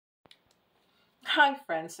Hi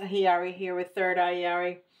friends, Hiyari here with Third Eye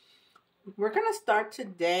Yari. We're going to start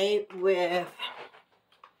today with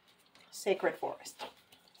Sacred Forest.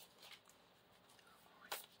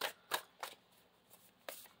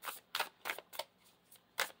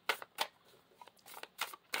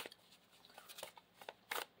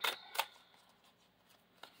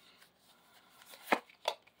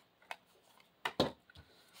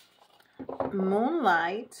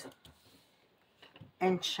 Moonlight,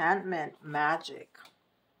 enchantment, magic.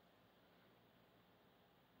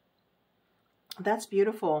 That's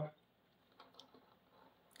beautiful.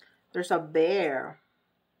 There's a bear.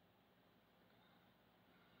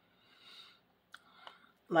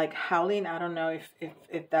 Like howling. I don't know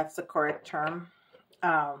if that's the correct term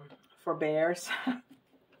for bears.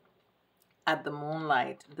 At the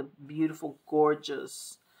moonlight, the beautiful,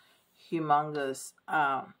 gorgeous, humongous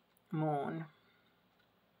moon.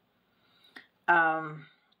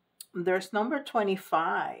 There's number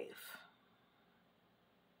 25.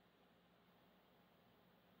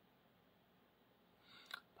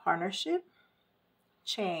 Partnership,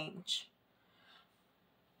 change,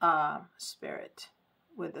 spirit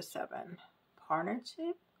with the 7.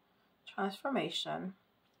 Partnership, transformation,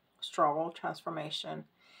 struggle, transformation,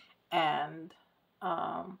 and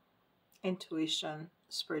intuition,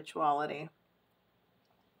 spirituality.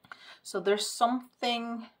 So there's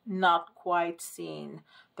something not quite seen.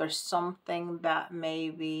 There's something that may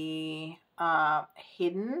be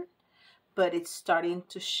hidden, but it's starting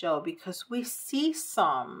to show because we see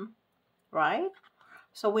some, right?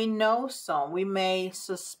 So we know some. We may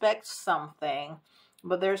suspect something,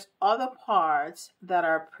 but there's other parts that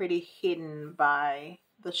are pretty hidden by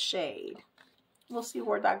the shade. We'll see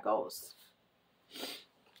where that goes.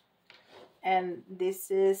 And this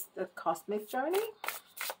is the Cosmic Journey.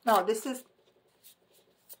 No, this is,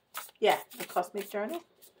 yeah, the Cosmic Journey.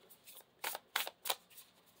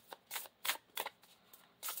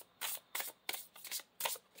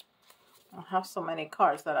 I have so many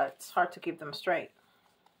cards that it's hard to keep them straight.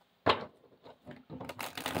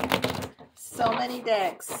 So many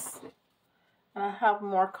decks. And I have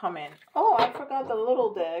more coming. Oh, I forgot the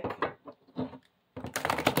little deck.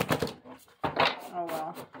 Oh,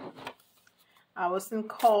 well. I wasn't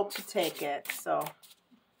called to take it, so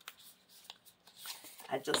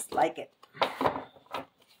I just like it.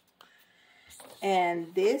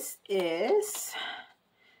 And this is,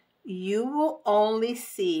 you will only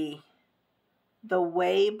see the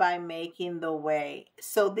way by making the way.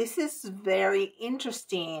 So this is very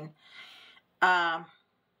interesting. I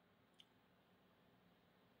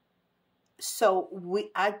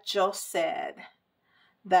just said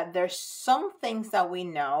that there's some things that we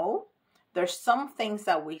know, there's some things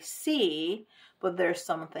that we see, but there's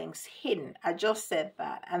some things hidden. I just said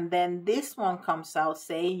that. And then this one comes out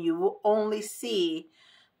saying you will only see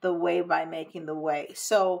the way by making the way.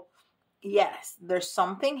 So yes, there's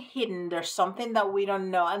something hidden. There's something that we don't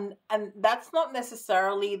know. And that's not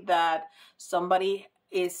necessarily that somebody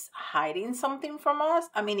is hiding something from us.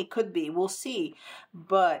 I mean, it could be, we'll see.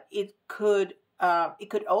 But it could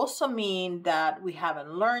also mean that we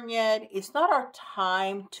haven't learned yet. It's not our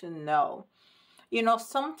time to know. You know,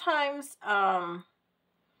 sometimes the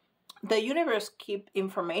universe keeps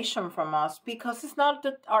information from us because it's not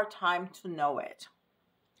our time to know it.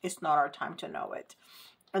 It's not our time to know it.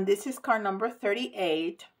 And this is card number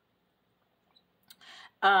 38.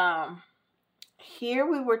 Here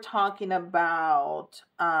we were talking about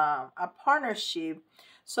a partnership.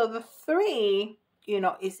 So the 3, you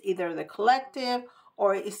know, is either the collective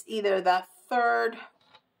or it's either that third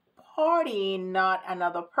party, not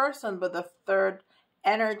another person, but the third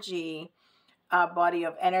energy, body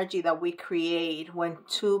of energy that we create when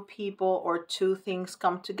 2 people or 2 things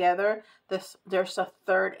come together. There's a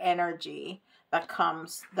third energy that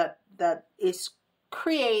comes, that is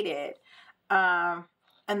created. And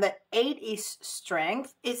the 8 is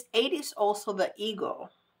strength. 8 is also the ego.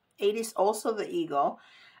 8 is also the ego.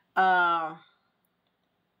 And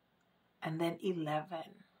then 11.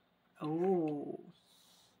 Ooh.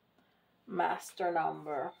 Master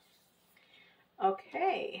number.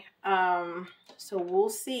 Okay. So we'll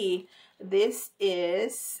see. This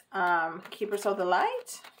is Keepers of the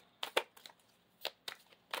Light.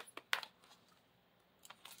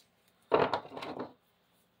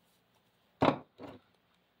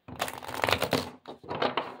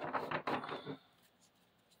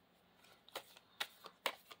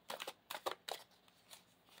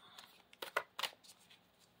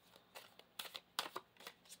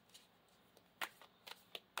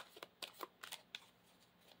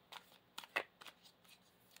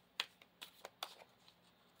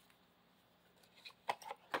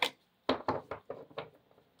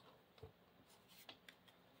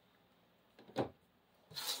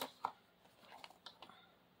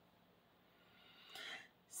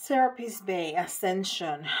 Serapis Bay,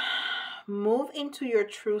 Ascension. Move into your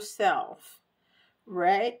true self.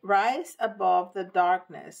 Rise above the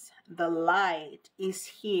darkness. The light is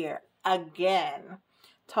here again.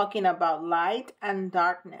 Talking about light and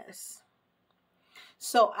darkness.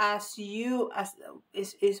 So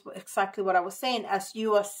is exactly what I was saying. As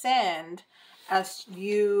you ascend, as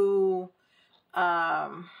you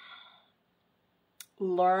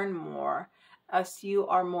learn more, as you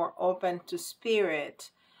are more open to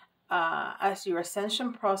spirit, as your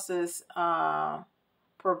ascension process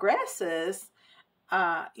progresses,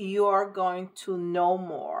 you are going to know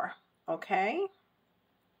more, okay?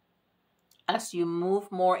 As you move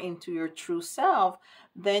more into your true self,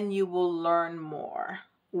 then you will learn more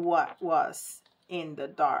what was in the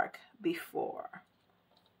dark before.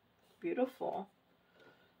 Beautiful.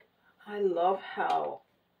 I love how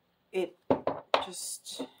it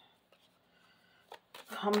just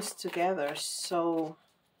comes together so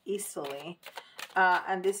easily.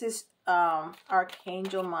 And this is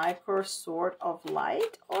Archangel Michael, Sword of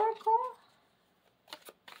Light Oracle.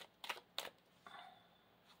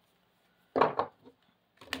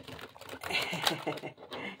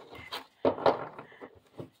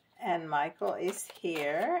 And Michael is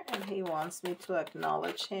here, and he wants me to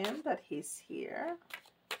acknowledge him that he's here.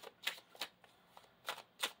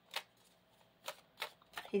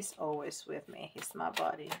 He's always with me. He's my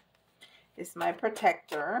buddy. He's my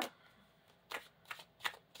protector.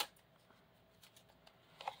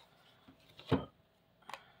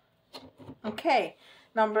 Okay,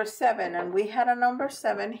 number 7. And we had a number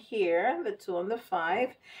 7 here, the 2 and the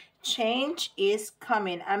 5. Change is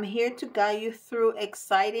coming. I'm here to guide you through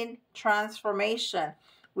exciting transformation.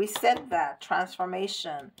 We said that,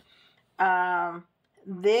 transformation.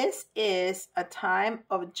 This is a time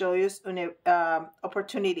of joyous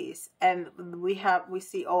opportunities, and we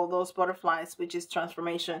see all those butterflies, which is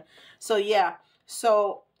transformation. So yeah,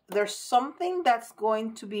 so there's something that's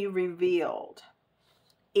going to be revealed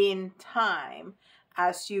in time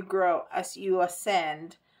as you grow, as you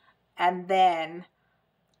ascend, and then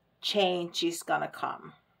change is gonna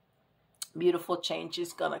come. Beautiful change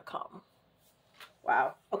is gonna come.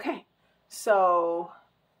 Wow. Okay, so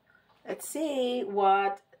let's see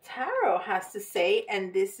what tarot has to say,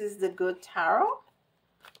 and this is the good tarot.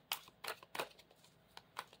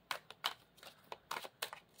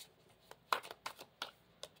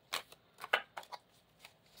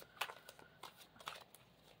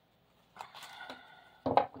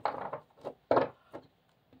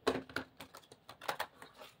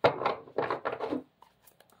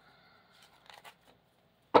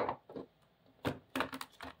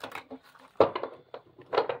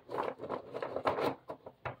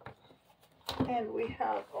 And we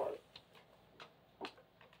have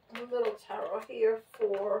a little tarot here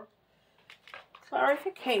for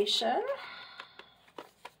clarification.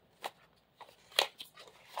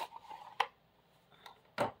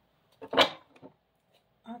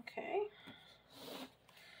 Okay.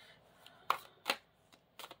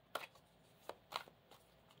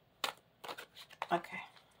 Okay.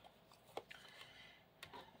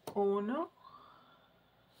 Uno.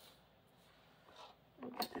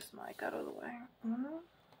 Get this mic out of the way. 1,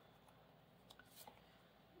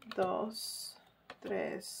 2,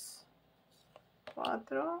 3, 4,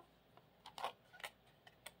 5.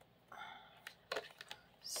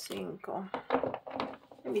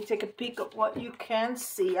 Let me take a peek of what you can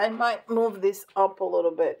see. I might move this up a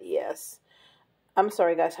little bit. Yes. I'm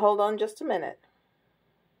sorry, guys. Hold on just a minute.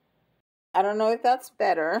 I don't know if that's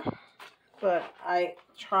better, but I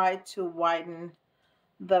tried to widen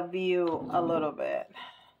the view a little bit.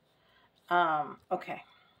 Okay.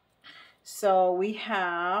 So we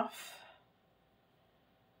have,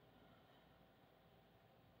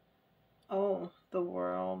 the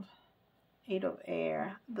world, 8 of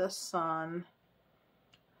air, the sun,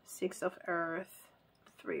 6 of earth,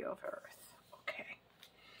 3 of earth. Okay.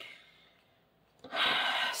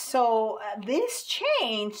 So this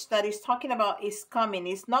change that he's talking about is coming.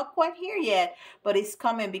 It's not quite here yet, but it's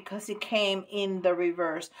coming because it came in the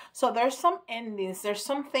reverse. So there's some endings. There's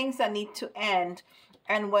some things that need to end.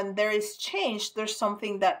 And when there is change, there's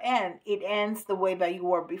something that ends. It ends the way that you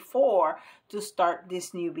were before to start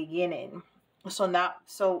this new beginning.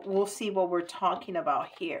 So we'll see what we're talking about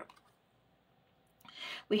here.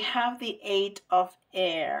 We have the 8 of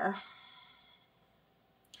air.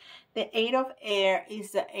 The 8 of air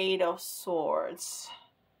is the 8 of swords.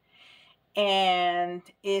 And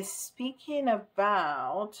is speaking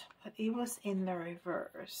about, but it was in the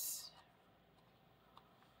reverse.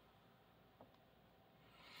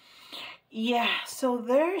 Yeah, so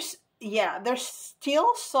there's yeah, there's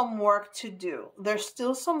still some work to do. There's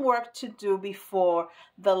still some work to do before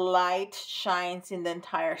the light shines in the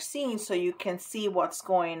entire scene so you can see what's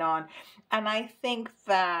going on. And I think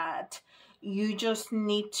that you just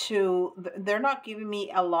need to, they're not giving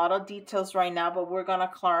me a lot of details right now, but we're going to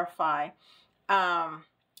clarify.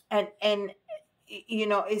 And you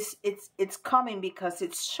know, it's coming because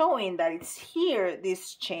it's showing that it's here.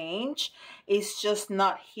 This change is just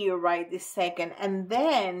not here right this second, and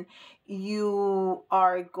then you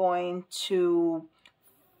are going to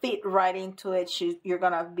fit right into it. You're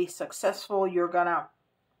gonna be successful. You're gonna,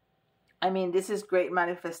 I mean, this is great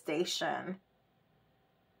manifestation.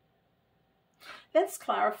 Let's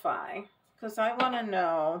clarify, because I want to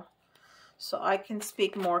know so I can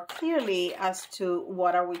speak more clearly as to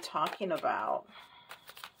what are we talking about.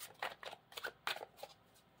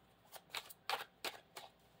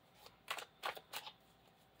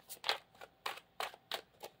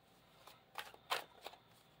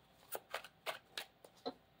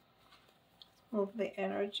 Move the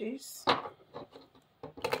energies.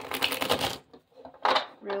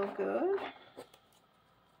 Real good.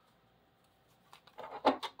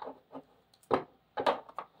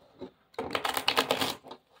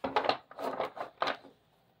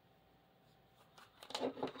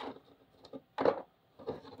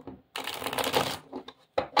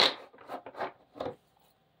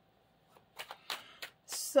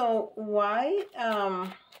 So why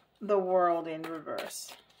the world in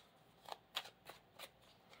reverse?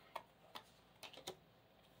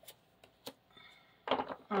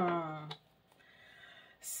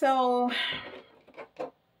 So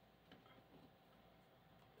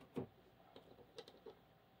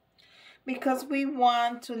because we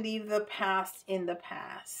want to leave the past in the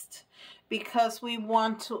past, because we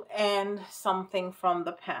want to end something from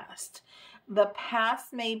the past. The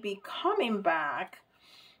past may be coming back,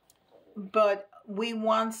 but we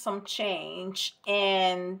want some change,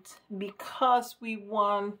 and because we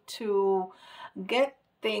want to get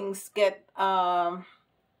things,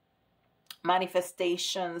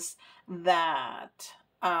 manifestations that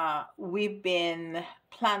we've been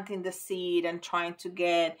planting the seed and trying to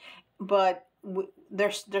get, but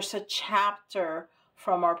there's a chapter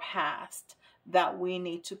from our past that we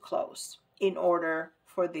need to close in order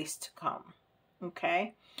for this to come.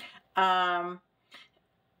 Okay.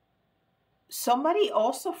 Somebody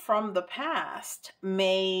also from the past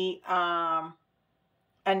may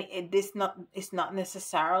and it's not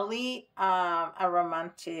necessarily a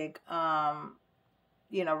romantic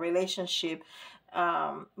you know, relationship,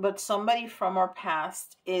 but somebody from our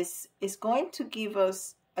past is going to give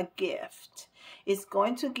us a gift. It's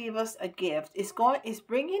going to give us a gift. It's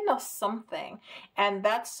bringing us something, and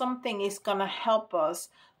that something is going to help us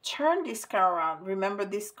turn this card around. Remember,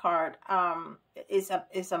 this card is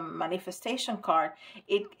a manifestation card.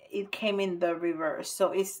 It came in the reverse,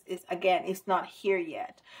 so it's again, it's not here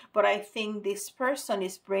yet, but I think this person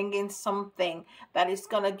is bringing something that is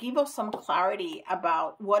going to give us some clarity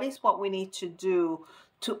about what we need to do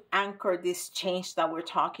to anchor this change that we're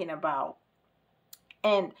talking about.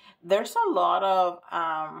 And there's a lot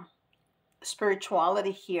of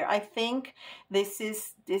spirituality here. I think this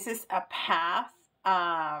is a path,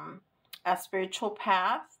 a spiritual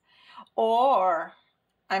path, or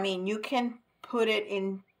I mean, you can put it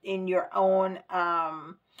in your own,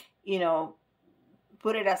 you know,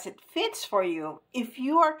 put it as it fits for you. If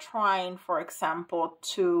you are trying, for example,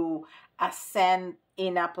 to ascend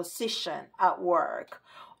in a position at work,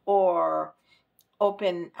 or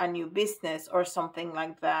open a new business or something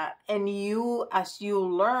like that, and as you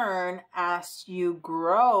learn, as you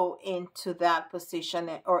grow into that position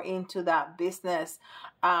or into that business,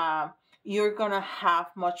 you're gonna have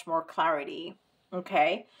much more clarity.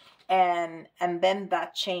 Okay. And then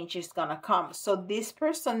that change is gonna come. So this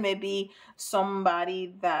person may be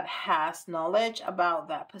somebody that has knowledge about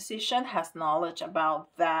that position, has knowledge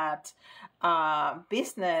about that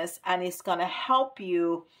business, and it's gonna help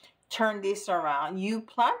you turn this around. You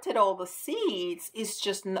planted all the seeds. It's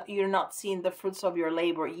just you're not seeing the fruits of your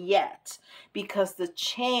labor yet, because the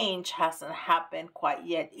change hasn't happened quite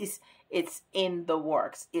yet. It's in the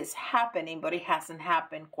works. It's happening, but it hasn't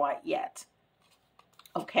happened quite yet.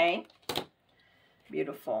 Okay,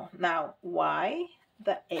 beautiful. Now, why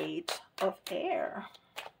the 8 of Air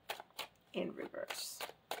in reverse?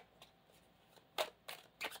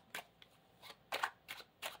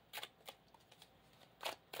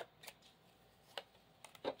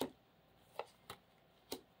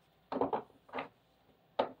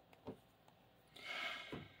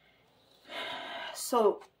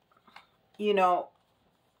 So, you know,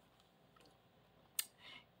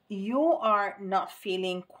 you are not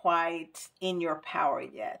feeling quite in your power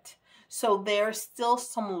yet. So there's still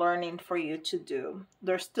some learning for you to do.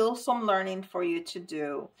 There's still some learning for you to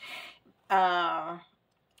do, for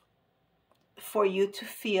you to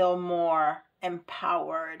feel more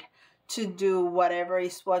empowered to do whatever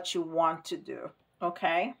is what you want to do.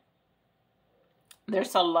 Okay?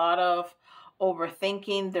 There's a lot of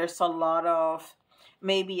overthinking. There's a lot of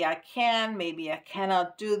maybe I can, maybe I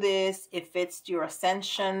cannot do this. If it's your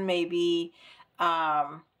ascension, maybe,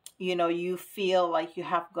 you know, you feel like you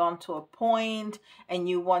have gone to a point and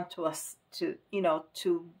you want to you know,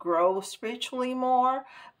 to grow spiritually more,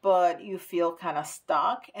 but you feel kind of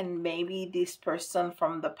stuck. And maybe this person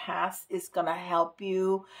from the past is going to help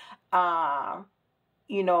you,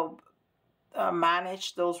 you know,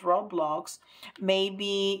 manage those roadblocks.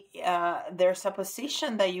 Maybe there's a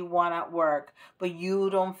position that you want at work, but you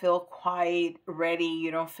don't feel quite ready.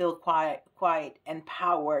 You don't feel quite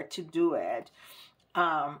empowered to do it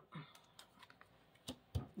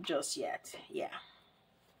just yet. Yeah.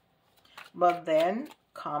 But then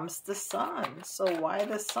comes the sun. So why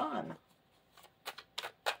the sun?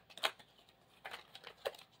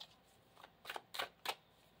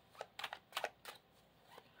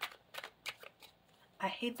 I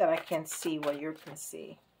hate that I can't see what you can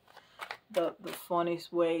see. The phone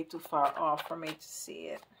is way too far off for me to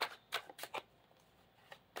see it.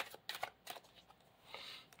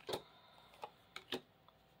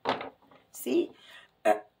 See?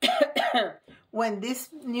 When this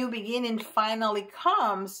new beginning finally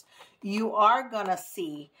comes, you are gonna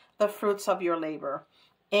see the fruits of your labor.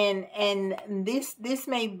 And this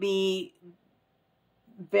may be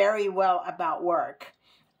very well about work.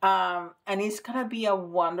 And it's going to be a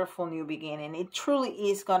wonderful new beginning. It truly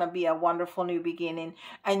is going to be a wonderful new beginning.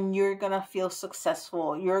 And you're going to feel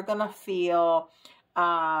successful. You're going to feel,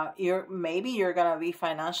 maybe you're going to be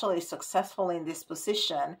financially successful in this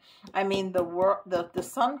position. I mean, the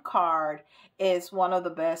Sun card is one of the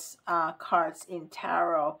best cards in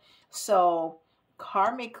tarot. So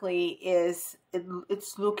karmically it's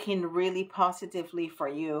looking really positively for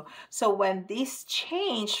you. So when this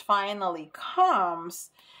change finally comes,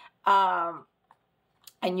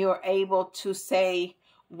 and you're able to say,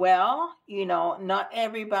 well, you know, not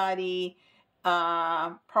everybody,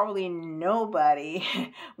 probably nobody,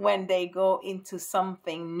 when they go into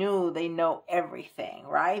something new, they know everything,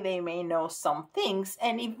 right? They may know some things.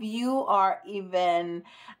 And if you are even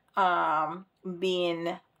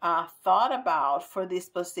being thought about for this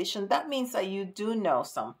position, that means that you do know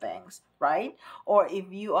some things, right? Or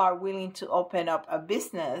if you are willing to open up a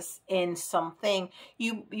business in something,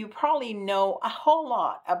 you probably know a whole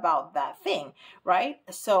lot about that thing, right?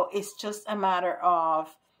 So it's just a matter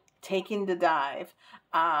of taking the dive,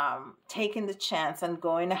 taking the chance and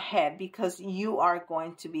going ahead, because you are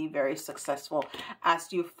going to be very successful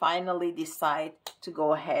as you finally decide to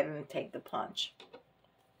go ahead and take the plunge.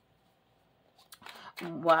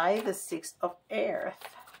 Why the Six of Earth?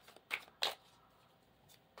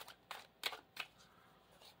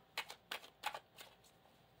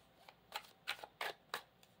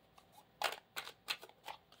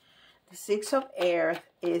 The Six of Earth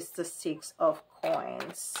is the Six of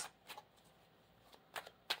Coins.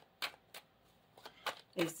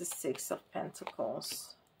 Is the Six of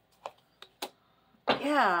Pentacles.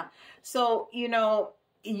 Yeah. So, you know,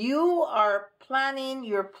 you are planning,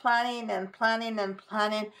 you're planning and planning and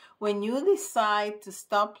planning. When you decide to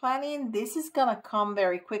stop planning, this is going to come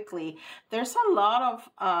very quickly. There's a lot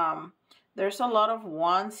of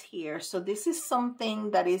wants here. So this is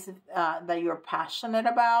something that is that you're passionate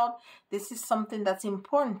about. This is something that's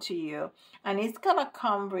important to you, and it's going to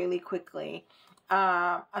come really quickly.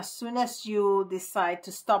 As soon as you decide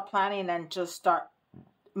to stop planning and just start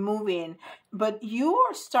moving, but you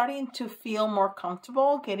are starting to feel more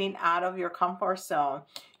comfortable getting out of your comfort zone.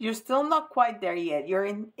 You're still not quite there yet. You're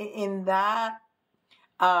in that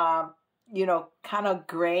you know, kind of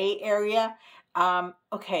gray area.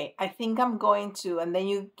 Okay, I think I'm going to, and then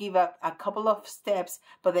you give up a couple of steps,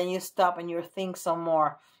 but then you stop and you think some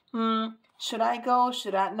more. Should I go?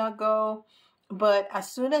 Should I not go? But as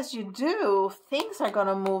soon as you do, things are going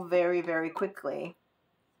to move very, very quickly.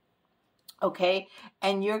 Okay,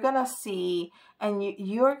 and you're gonna see, and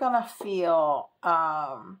you're gonna feel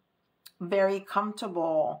very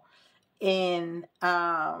comfortable in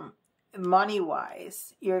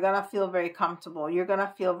money-wise. You're gonna feel very comfortable. You're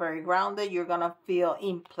gonna feel very grounded. You're gonna feel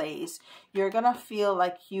in place. You're gonna feel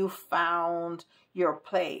like you found your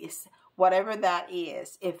place. whatever that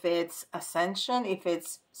is. If it's ascension, if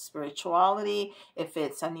it's spirituality, if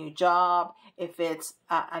it's a new job, if it's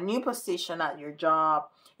a new position at your job,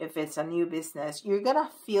 if it's a new business, you're going to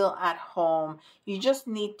feel at home. You just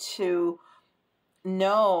need to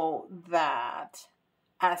know that,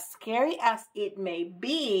 as scary as it may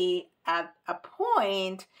be at a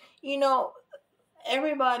point, you know,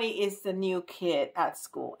 everybody is the new kid at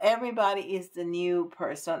school. Everybody is the new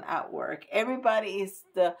person at work. Everybody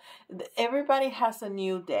has a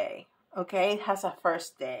new day. Okay, it has a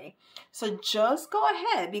first day. So just go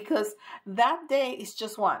ahead, because that day is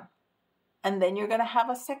just one. And then you're going to have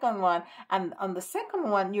a second one. And on the second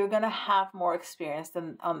one, you're going to have more experience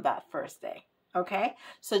than on that first day. Okay,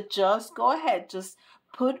 so just go ahead. Just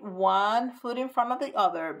put one foot in front of the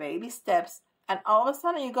other, baby steps. And all of a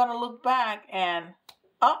sudden, you're going to look back and,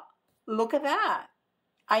 oh, look at that.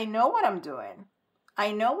 I know what I'm doing.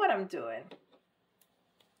 I know what I'm doing.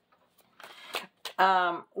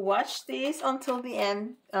 Watch this until the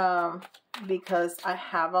end, because I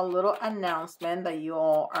have a little announcement that you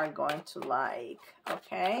all are going to like.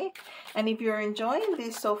 Okay? And if you're enjoying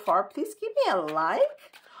this so far, please give me a like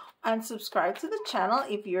and subscribe to the channel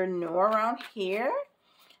if you're new around here.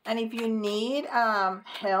 And if you need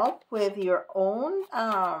help with your own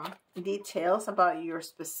details about your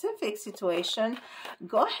specific situation,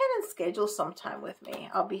 go ahead and schedule some time with me.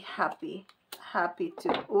 I'll be happy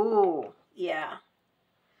to. Ooh, yeah.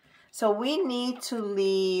 So we need to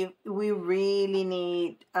leave. We really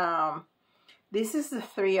need, this is the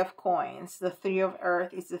Three of Coins. The Three of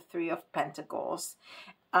Earth is the Three of Pentacles.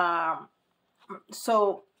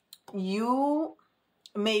 So you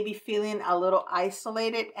may be feeling a little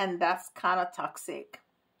isolated, and that's kind of toxic.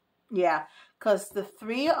 Yeah, because the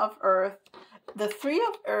Three of Earth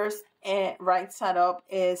right side up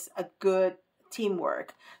is a good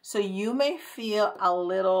teamwork. So you may feel a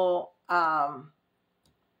little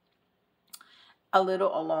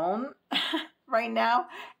alone right now,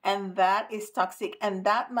 and that is toxic, and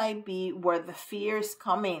that might be where the fear is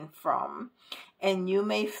coming from. And you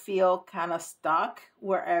may feel kind of stuck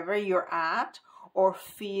wherever you're at, or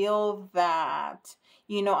feel that,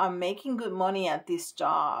 you know, I'm making good money at this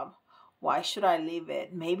job. Why should I leave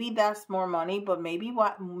it? Maybe that's more money, but maybe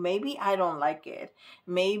I don't like it.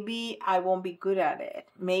 Maybe I won't be good at it.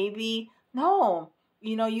 Maybe, no,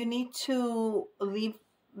 you know, you need to leave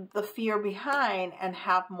the fear behind and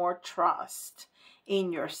have more trust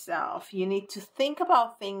in yourself. You need to think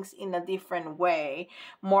about things in a different way,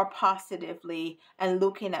 more positively, and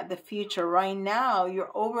looking at the future. Right now,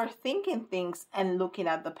 you're overthinking things and looking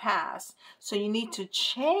at the past. So you need to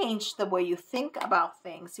change the way you think about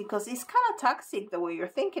things, because it's kind of toxic the way you're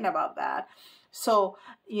thinking about that. So,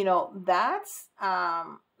 you know, that's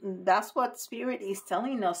what Spirit is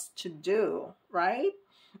telling us to do, right?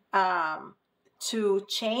 To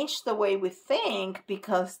change the way we think,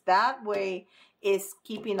 because that way is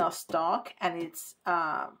keeping us stuck, and it's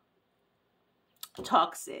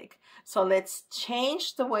toxic. So let's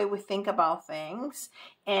change the way we think about things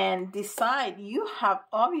and decide. You have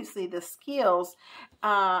obviously the skills.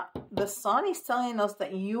 The Sun is telling us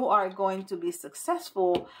that you are going to be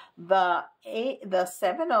successful. The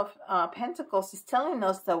Seven of Pentacles is telling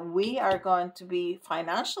us that we are going to be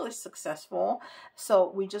financially successful.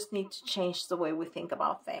 So we just need to change the way we think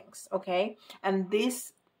about things. Okay. And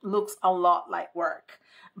this looks a lot like work,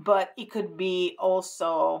 but it could be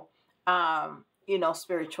also, you know,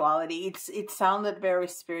 spirituality. It sounded very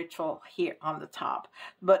spiritual here on the top,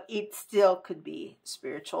 but it still could be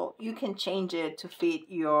spiritual. You can change it to fit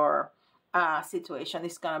your situation.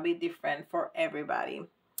 It's going to be different for everybody.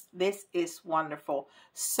 This is wonderful.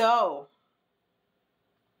 So,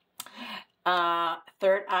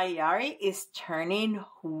 Third Eye Yari is turning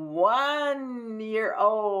 1 year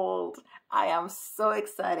old. I am so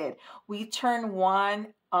excited. We turn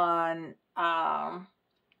 1 on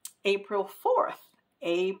April 4th.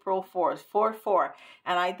 April 4th, 4/4.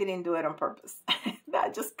 And I didn't do it on purpose.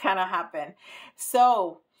 That just kind of happened.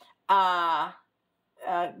 So, go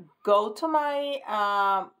to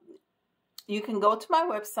my, you can go to my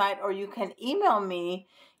website, or you can email me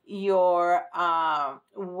your,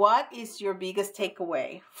 what is your biggest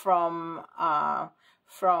takeaway from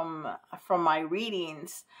my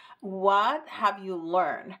readings? What have you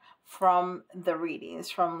learned from the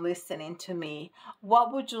readings, from listening to me?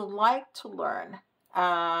 What would you like to learn?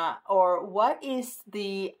 Or what is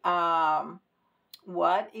the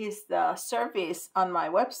service on my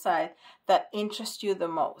website that interests you the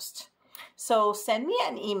most? So send me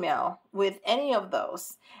an email with any of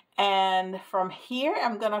those, And from here,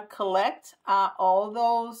 I'm gonna collect all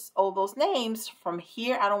those names from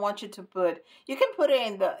here. I don't want you to put. You can put it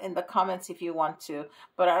in the comments if you want to,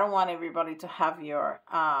 but I don't want everybody to have your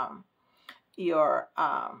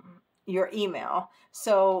email.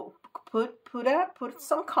 So put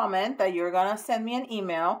some comment that you're gonna send me an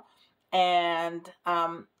email, and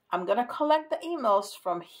I'm gonna collect the emails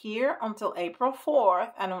from here until April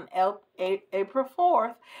 4th, and on April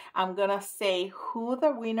 4th, I'm gonna say who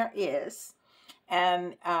the winner is,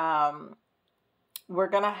 and we're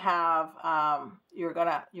gonna have you're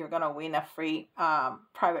gonna win a free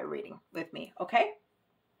private reading with me, okay?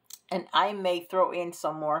 And I may throw in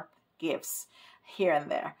some more gifts here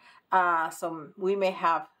and there. So we may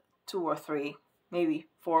have 2 or 3, maybe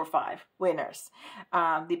 4 or 5 winners,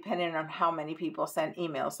 depending on how many people send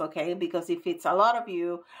emails, okay? Because if it's a lot of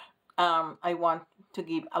you, I want to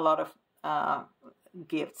give a lot of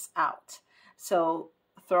gifts out. So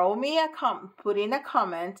throw me put in a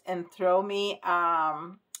comment and throw me,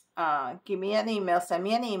 give me an email, send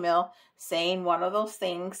me an email saying one of those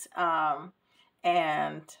things,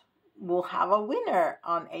 and we'll have a winner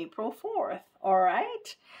on April 4th, all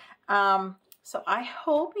right? So I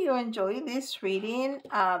hope you enjoy this reading.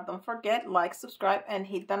 Don't forget, like, subscribe, and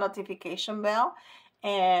hit the notification bell.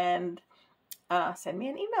 And send me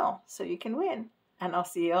an email so you can win. And I'll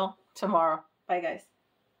see you tomorrow. Bye, guys.